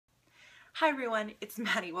Hi everyone, it's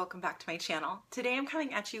Maddie. Welcome back to my channel. Today I'm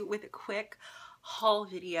coming at you with a quick haul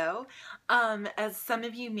video. As some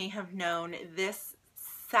of you may have known, this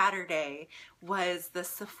Saturday was the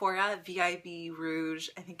Sephora VIB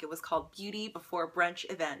ROUGE, I think it was called Beauty Before Brunch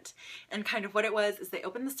event. And kind of what it was is they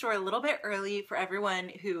opened the store a little bit early for everyone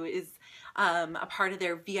who is a part of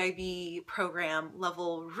their VIB program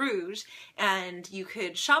level ROUGE, and you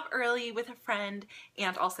could shop early with a friend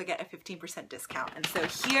and also get a 15% discount. And so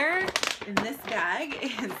here in this bag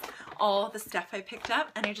is all the stuff I picked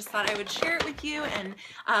up, and I just thought I would share it with you and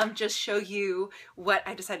just show you what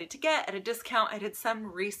I decided to get at a discount. I did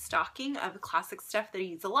some restocking of classic stuff that I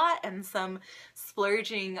use a lot and some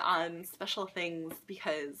splurging on special things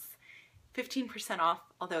because 15% off,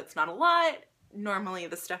 although it's not a lot, normally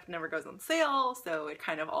the stuff never goes on sale, so it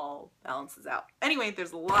kind of all balances out. Anyway,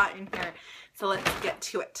 there's a lot in here, so let's get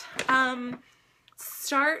to it.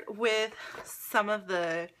 Start with some of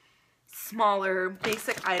the smaller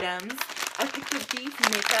basic items. I picked up these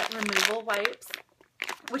makeup removal wipes,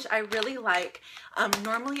 which I really like.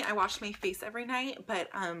 Normally I wash my face every night, but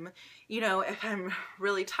you know, if I'm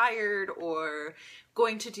really tired or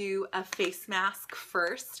going to do a face mask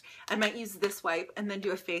first, I might use this wipe and then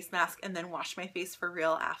do a face mask and then wash my face for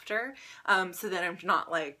real after, so that I'm not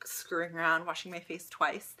like screwing around washing my face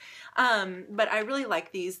twice. But I really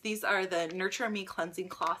like these. These are the Nurture Me cleansing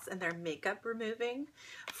cloths, and they're makeup removing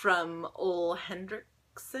from Ole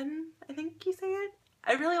Henriksen, I think you say it.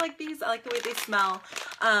 I really like these. I like the way they smell.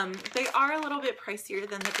 They are a little bit pricier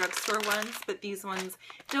than the drugstore ones, but these ones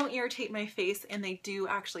don't irritate my face, and they do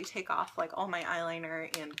actually take off like all my eyeliner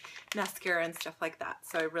and mascara and stuff like that.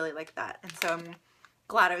 So I really like that. And so I'm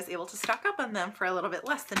glad I was able to stock up on them for a little bit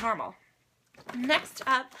less than normal. Next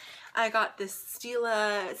up, I got this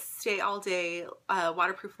Stila Stay All Day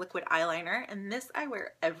waterproof liquid eyeliner, and this I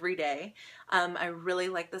wear every day. I really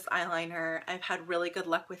like this eyeliner. I've had really good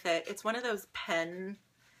luck with it. It's one of those pen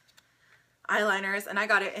eyeliners, and I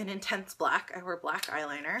got it in intense black. I wear black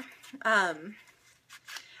eyeliner. And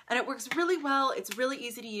it works really well. It's really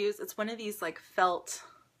easy to use. It's one of these like felt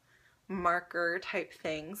marker type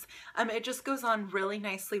things. It just goes on really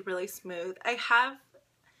nicely, really smooth. I have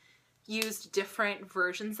used different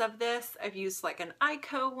versions of this. I've used like an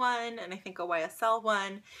Ico one and I think a YSL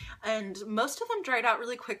one, and most of them dried out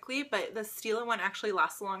really quickly, but the Stila one actually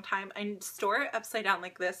lasts a long time. I store it upside down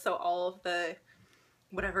like this so all of the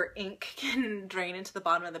whatever ink can drain into the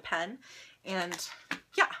bottom of the pen, and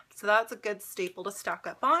yeah, so that's a good staple to stock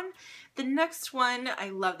up on. The next one, I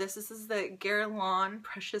love this. This is the Guerlain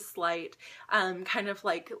Precious Light, kind of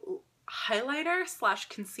like highlighter slash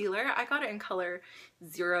concealer. I got it in color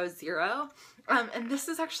 00, and this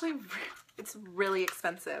is actually, it's really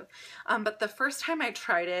expensive, but the first time I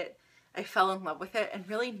tried it, I fell in love with it, and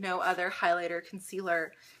really no other highlighter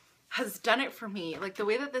concealer has done it for me. Like the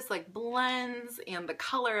way that this like blends and the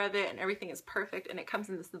color of it and everything is perfect, and it comes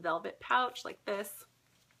in this velvet pouch like this.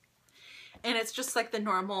 And it's just like the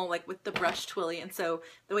normal, like with the brush twirly. And so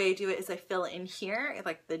the way I do it is I fill in here,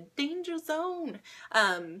 like the danger zone,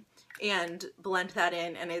 and blend that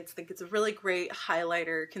in. And I think it's a really great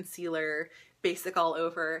highlighter, concealer, basic all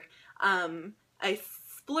over. I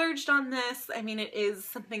splurged on this. I mean, it is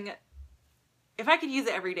something, if I could use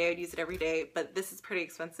it every day, I'd use it every day, but this is pretty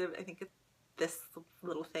expensive. I think this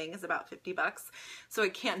little thing is about 50 bucks. So I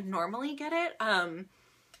can't normally get it.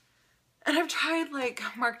 And I've tried like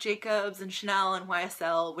Marc Jacobs and Chanel and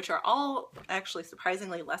YSL, which are all actually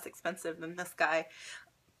surprisingly less expensive than this guy,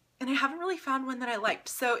 and I haven't really found one that I liked.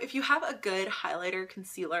 So if you have a good highlighter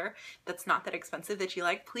concealer that's not that expensive that you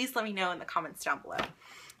like, please let me know in the comments down below.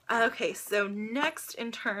 Okay, so next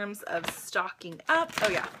in terms of stocking up, oh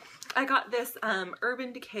yeah, I got this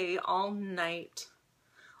Urban Decay all-nighter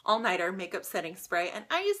makeup setting spray, and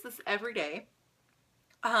I use this every day.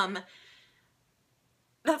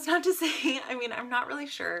 That's not to say, I mean, I'm not really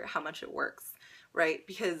sure how much it works, right?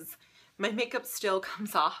 Because my makeup still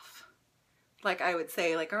comes off, like I would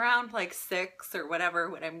say, like around like 6 or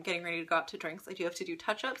whatever when I'm getting ready to go out to drinks. I do have to do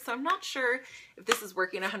touch-ups, so I'm not sure if this is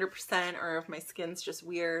working 100% or if my skin's just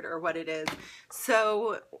weird or what it is.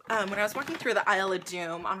 So when I was walking through the aisle of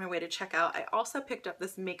doom on my way to check out, I also picked up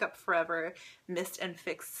this Makeup Forever Mist and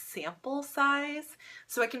Fix sample size,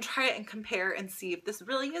 so I can try it and compare and see if this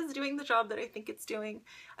really is doing the job that I think it's doing.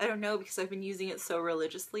 I don't know, because I've been using it so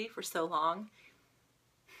religiously for so long.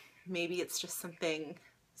 Maybe it's just something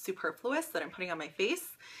superfluous that I'm putting on my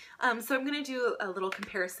face. So I'm going to do a little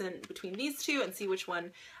comparison between these two and see which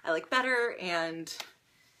one I like better, and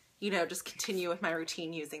you know, just continue with my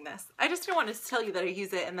routine using this. I just didn't want to tell you that I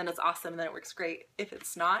use it and then it's awesome and then it works great if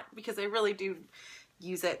it's not, because I really do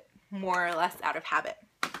use it more or less out of habit.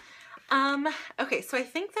 Okay, so I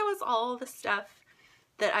think that was all the stuff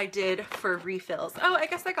that I did for refills. Oh, I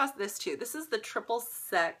guess I got this too. This is the Triple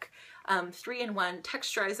Sec 3-in-1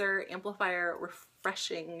 texturizer, amplifier,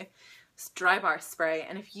 refreshing dry bar spray.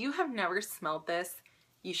 And if you have never smelled this,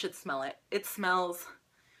 you should smell it. It smells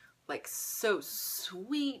like so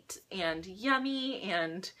sweet and yummy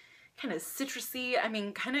and kind of citrusy. I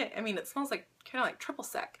mean, it smells like kind of like Triple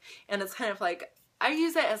Sec. And it's kind of like, I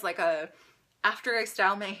use it as like a, after I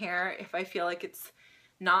style my hair, if I feel like it's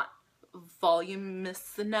not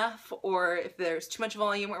voluminous enough, or if there's too much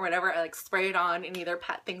volume or whatever, I like spray it on and either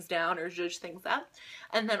pat things down or zhuzh things up.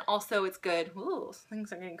 And then also it's good, ooh,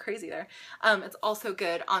 things are getting crazy there. It's also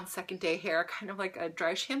good on second day hair, kind of like a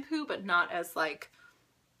dry shampoo, but not as like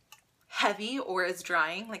heavy or as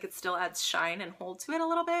drying. Like it still adds shine and hold to it a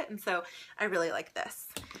little bit. And so I really like this.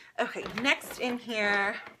 Okay, next in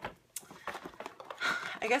here,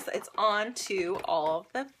 I guess it's on to all of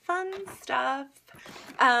the fun stuff.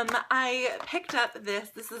 I picked up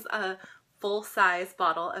this is a full-size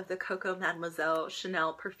bottle of the Coco Mademoiselle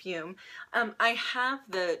Chanel perfume. I have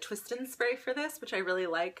the twist and spray for this, which I really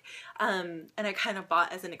like, and I kind of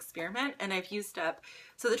bought as an experiment, and I've used up,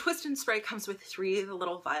 so the twist and spray comes with 3 of the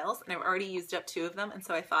little vials, and I've already used up 2 of them, and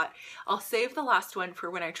so I thought I'll save the last one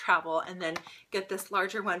for when I travel, and then get this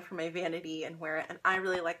larger one for my vanity and wear it. And I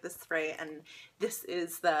really like this spray, and this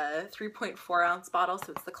is the 3.4 ounce bottle,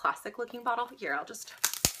 so it's the classic looking bottle. Here,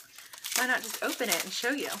 why not just open it and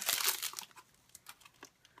show you?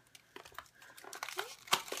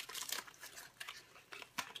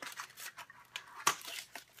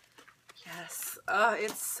 Yes, oh,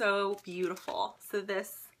 it's so beautiful. So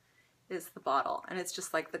this is the bottle, and it's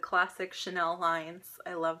just like the classic Chanel lines.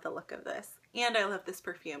 I love the look of this, and I love this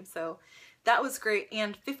perfume, so that was great.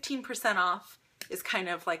 And 15% off is kind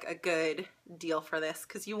of like a good deal for this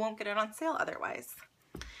because you won't get it on sale otherwise.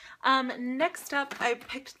 Next up, I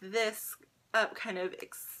picked this up kind of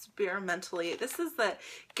experimentally. This is the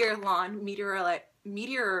Guerlain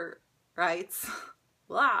Meteorites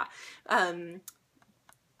blah,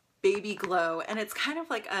 Baby Glow, and it's kind of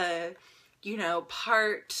like a, you know,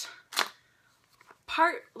 part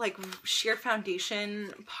like sheer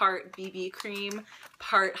foundation, part BB cream,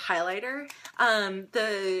 part highlighter.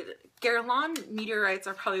 The Guerlain Meteorites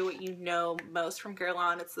are probably what you know most from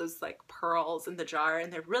Guerlain. It's those like pearls in the jar,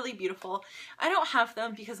 and they're really beautiful. I don't have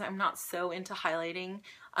them because I'm not so into highlighting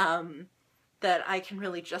that I can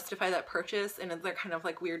really justify that purchase, and they're kind of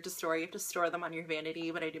like weird to store. You have to store them on your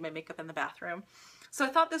vanity, but I do my makeup in the bathroom. So I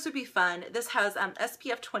thought this would be fun. This has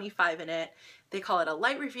SPF 25 in it. They call it a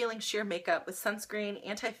light revealing sheer makeup with sunscreen,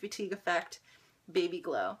 anti-fatigue effect, baby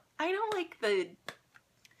glow. I don't like the,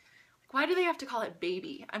 why do they have to call it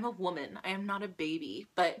baby? I'm a woman. I am not a baby,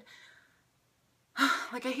 but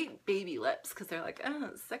like I hate baby lips because they're like,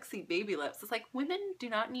 oh, sexy baby lips. It's like women do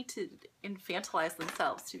not need to infantilize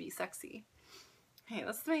themselves to be sexy. Hey,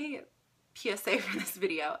 that's my PSA for this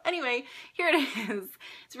video. Anyway, here it is.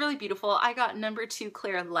 It's really beautiful. I got number 2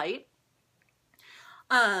 Clear Light.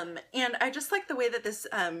 And I just like the way that this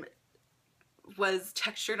was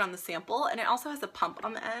textured on the sample, and it also has a pump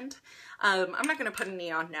on the end. I'm not going to put any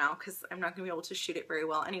on now because I'm not going to be able to shoot it very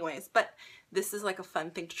well anyways, but this is like a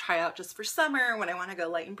fun thing to try out just for summer when I want to go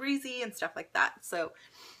light and breezy and stuff like that. So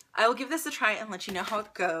I will give this a try and let you know how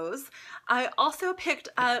it goes. I also picked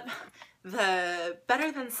up the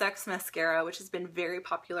Better Than Sex mascara, which has been very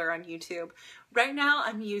popular on YouTube. Right now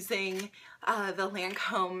I'm using the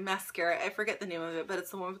Lancome mascara. I forget the name of it, but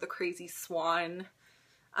it's the one with the crazy swan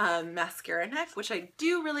mascara neck, which I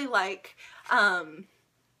do really like.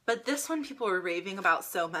 But this one people were raving about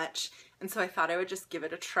so much, and so I thought I would just give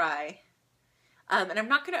it a try. And I'm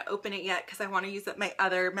not going to open it yet because I want to use up my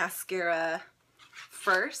other mascara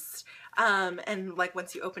first. And like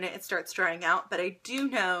once you open it, it starts drying out. But I do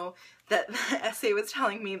know that the essay was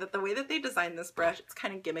telling me that the way that they designed this brush, it's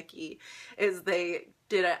kind of gimmicky, is they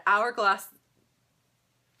did an hourglass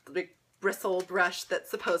like bristle brush that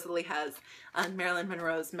supposedly has Marilyn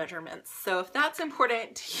Monroe's measurements. So if that's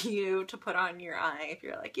important to you to put on your eye, if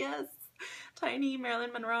you're like, yes, tiny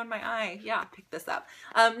Marilyn Monroe in my eye, yeah, pick this up.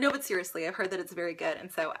 No, but seriously, I've heard that it's very good,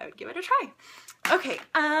 and so I would give it a try. Okay,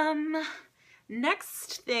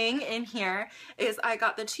 next thing in here is I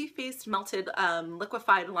got the Too Faced Melted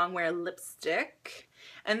Liquefied Longwear Lipstick,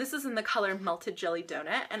 and this is in the color Melted Jelly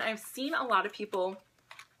Donut, and I've seen a lot of people,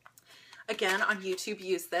 again, on YouTube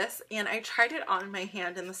use this, and I tried it on my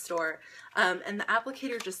hand in the store, and the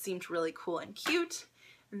applicator just seemed really cool and cute,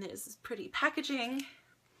 and this is pretty packaging.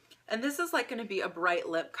 And this is like going to be a bright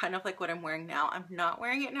lip, kind of like what I'm wearing now. I'm not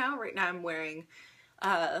wearing it now. Right now I'm wearing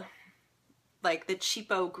like the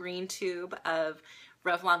cheapo green tube of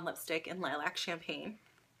Revlon lipstick in Lilac Champagne.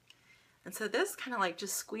 And so this kind of like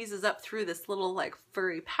just squeezes up through this little like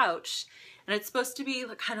furry pouch, and it's supposed to be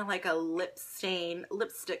kind of like a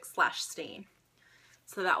lipstick slash stain.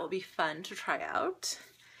 So that will be fun to try out.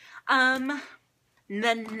 And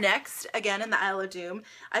then next, again in the Isle of Doom,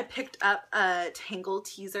 I picked up a Tangle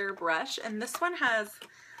Teaser brush, and this one has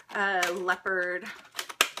a leopard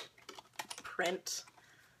print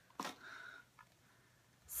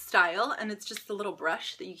style, and it's just a little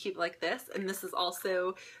brush that you keep like this. And this is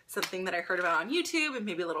also something that I heard about on YouTube, and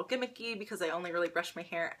maybe a little gimmicky because I only really brush my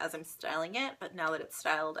hair as I'm styling it, but now that it's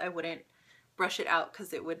styled I wouldn't brush it out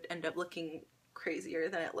because it would end up looking crazier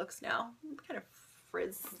than it looks now. Kind of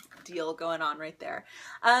frizz deal going on right there.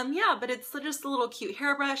 Yeah, but it's just a little cute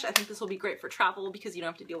hairbrush. I think this will be great for travel because you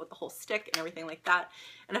don't have to deal with the whole stick and everything like that.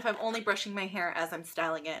 And if I'm only brushing my hair as I'm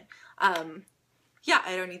styling it, yeah,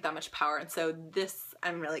 I don't need that much power, and so this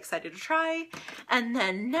I'm really excited to try. And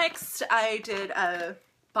then next I did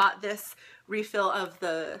bought this refill of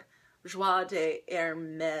the Joie de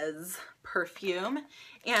Hermes perfume,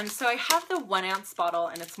 and so I have the 1 ounce bottle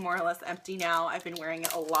and it's more or less empty now. I've been wearing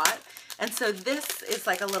it a lot, and so this is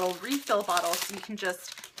like a little refill bottle, so you can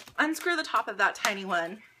just unscrew the top of that tiny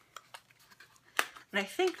one, and I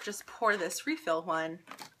think just pour this refill one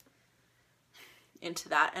into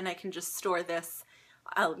that, and I can just store this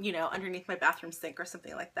you know, underneath my bathroom sink or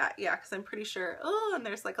something like that. Yeah, because I'm pretty sure, oh, and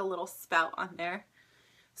there's like a little spout on there.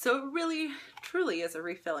 So it really, truly is a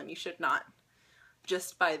refill, and you should not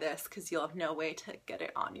just buy this because you'll have no way to get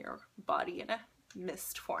it on your body in a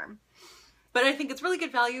mist form. But I think it's really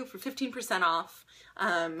good value for 15% off.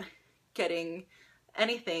 Getting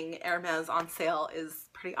anything Hermes on sale is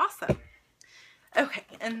pretty awesome. Okay,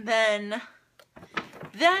 and then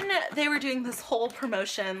they were doing this whole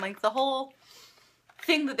promotion, like the whole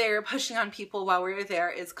thing that they were pushing on people while we were there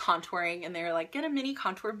is contouring, and they were like, get a mini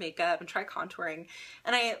contour makeup and try contouring.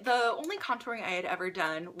 And the only contouring I had ever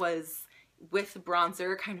done was with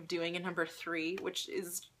bronzer, kind of doing a number 3, which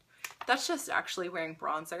is, that's just actually wearing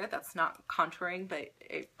bronzer. That's not contouring, but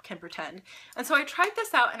it can pretend. And so I tried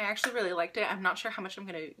this out and I actually really liked it. I'm not sure how much I'm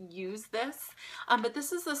going to use this, but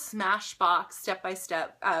this is the Smashbox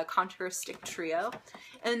step-by-step contour stick trio,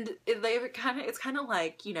 and it's kind of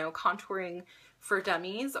like, you know, contouring for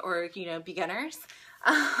dummies or, you know, beginners.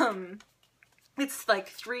 It's like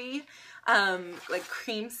 3 like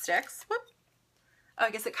cream sticks. Whoop. Oh, I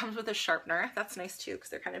guess it comes with a sharpener. That's nice too because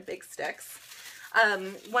they're kind of big sticks.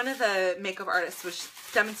 One of the makeup artists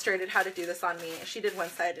demonstrated how to do this on me. She did one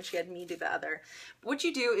side and she had me do the other. What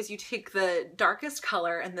you do is you take the darkest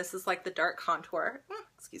color, and this is like the dark contour,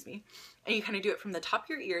 excuse me, and you kind of do it from the top of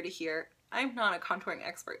your ear to here. I'm not a contouring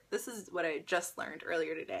expert. This is what I just learned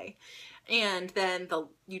earlier today. And then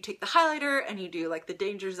you take the highlighter and you do like the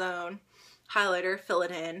danger zone highlighter, fill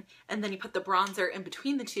it in, and then you put the bronzer in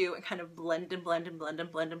between the two and kind of blend and blend and blend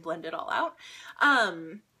and blend and blend it all out.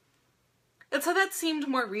 And so that seemed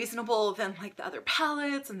more reasonable than like the other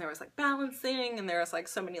palettes, and there was like balancing, and there was like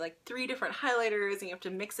so many, like 3 different highlighters, and you have to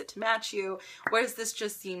mix it to match you. Whereas this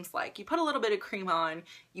just seems like you put a little bit of cream on,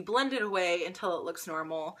 you blend it away until it looks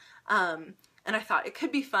normal. And I thought it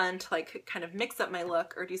could be fun to like kind of mix up my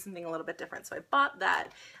look or do something a little bit different. So I bought that,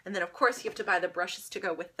 and then of course you have to buy the brushes to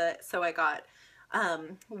go with it. So I got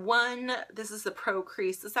this is the Pro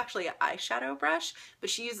Crease. It's actually an eyeshadow brush, but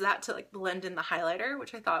she used that to like blend in the highlighter,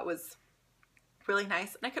 which I thought was really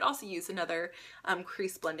nice. And I could also use another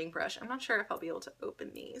crease blending brush. I'm not sure if I'll be able to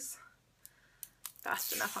open these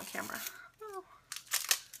fast enough on camera. Oh.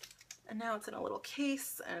 And now it's in a little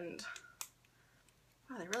case, and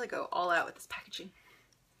wow, they really go all out with this packaging.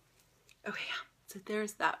 Okay, yeah, so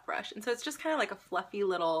there's that brush. And so it's just kind of like a fluffy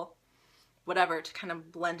little whatever to kind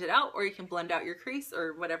of blend it out, or you can blend out your crease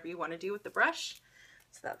or whatever you want to do with the brush.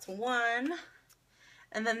 So that's one.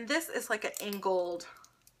 And then this is like an angled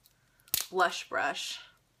blush brush,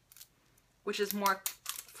 which is more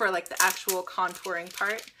for like the actual contouring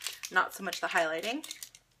part, not so much the highlighting.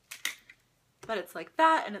 But it's like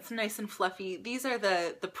that, and it's nice and fluffy. These are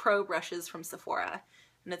the Pro brushes from Sephora,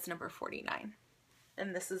 and it's number 49.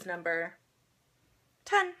 And this is number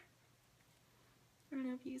 10. I don't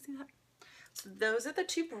know if you see that. So those are the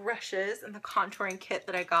 2 brushes in the contouring kit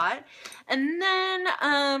that I got. And then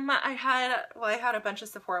I had a bunch of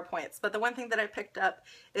Sephora points, but the one thing that I picked up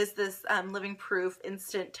is this Living Proof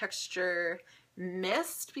Instant Texture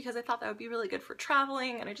Mist, because I thought that would be really good for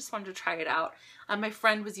traveling, and I just wanted to try it out. My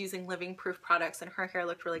friend was using Living Proof products and her hair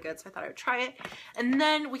looked really good, so I thought I would try it. And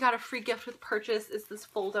then we got a free gift with purchase. Is this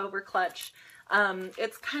fold over clutch.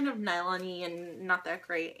 It's kind of nylon-y and not that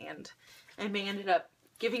great, and I may ended up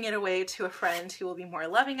giving it away to a friend who will be more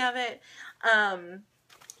loving of it.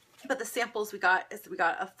 But the samples we got is we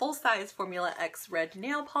got a full-size Formula X red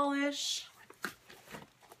nail polish.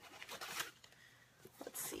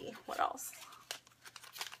 Let's see, what else?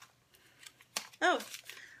 Oh,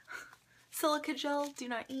 silica gel, do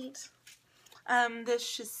not eat. This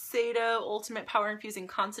Shiseido Ultimate Power Infusing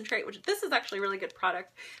Concentrate, which this is actually a really good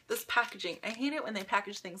product. This packaging, I hate it when they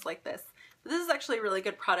package things like this. But this is actually a really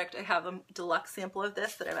good product. I have a deluxe sample of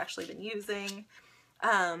this that I've actually been using.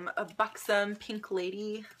 A Buxom Pink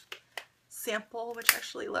Lady sample, which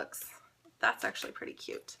actually looks, that's actually pretty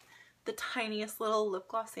cute. The tiniest little lip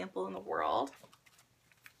gloss sample in the world.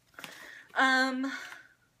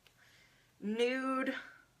 Nude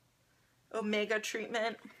Omega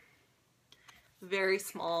treatment. Very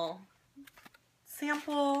small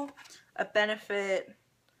sample. A Benefit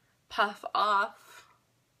Puff Off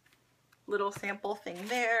little sample thing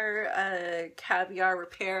there. A Caviar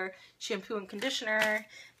Repair shampoo and conditioner,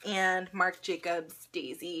 and Marc Jacobs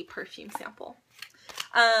Daisy perfume sample.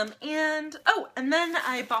 And then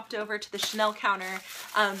I bopped over to the Chanel counter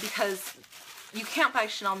because you can't buy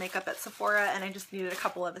Chanel makeup at Sephora, and I just needed a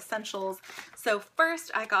couple of essentials. So first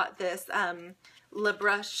I got this Le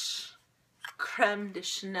Brush Creme de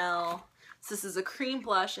Chanel. So this is a cream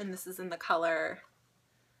blush, and this is in the color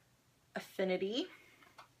Affinity.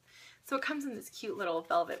 So it comes in this cute little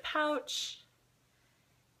velvet pouch.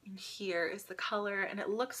 And here is the color, and it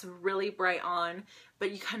looks really bright on,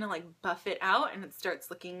 but you kind of like buff it out and it starts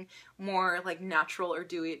looking more like natural or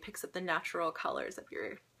dewy. It picks up the natural colors of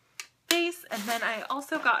your face. And then I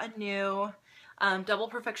also got a new Double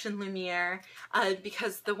Perfection Lumiere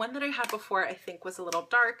because the one that I had before I think was a little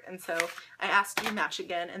dark, and so I asked to match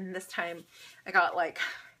again, and this time I got like,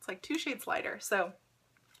 it's like 2 shades lighter. So,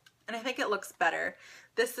 and I think it looks better.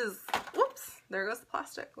 This is, whoops, there goes the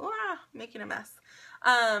plastic. Wow, making a mess.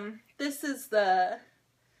 This is the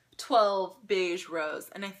 12 Beige Rose,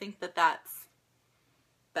 and I think that that's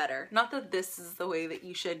better. Not that this is the way that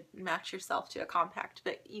you should match yourself to a compact,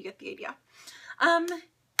 but you get the idea.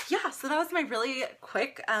 Yeah, so that was my really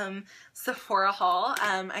quick Sephora haul.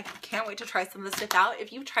 I can't wait to try some of this stuff out.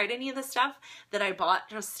 If you've tried any of the stuff that I bought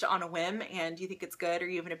just on a whim and you think it's good, or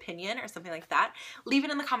you have an opinion or something like that, leave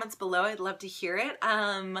it in the comments below. I'd love to hear it.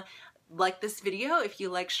 Like this video if you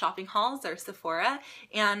like shopping hauls or Sephora,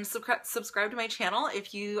 and subscribe to my channel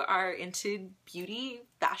if you are into beauty,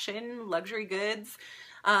 fashion, luxury goods,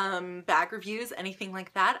 bag reviews, anything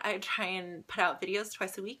like that. I try and put out videos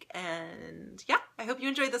twice a week, and yeah, I hope you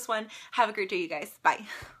enjoyed this one. Have a great day, you guys. Bye.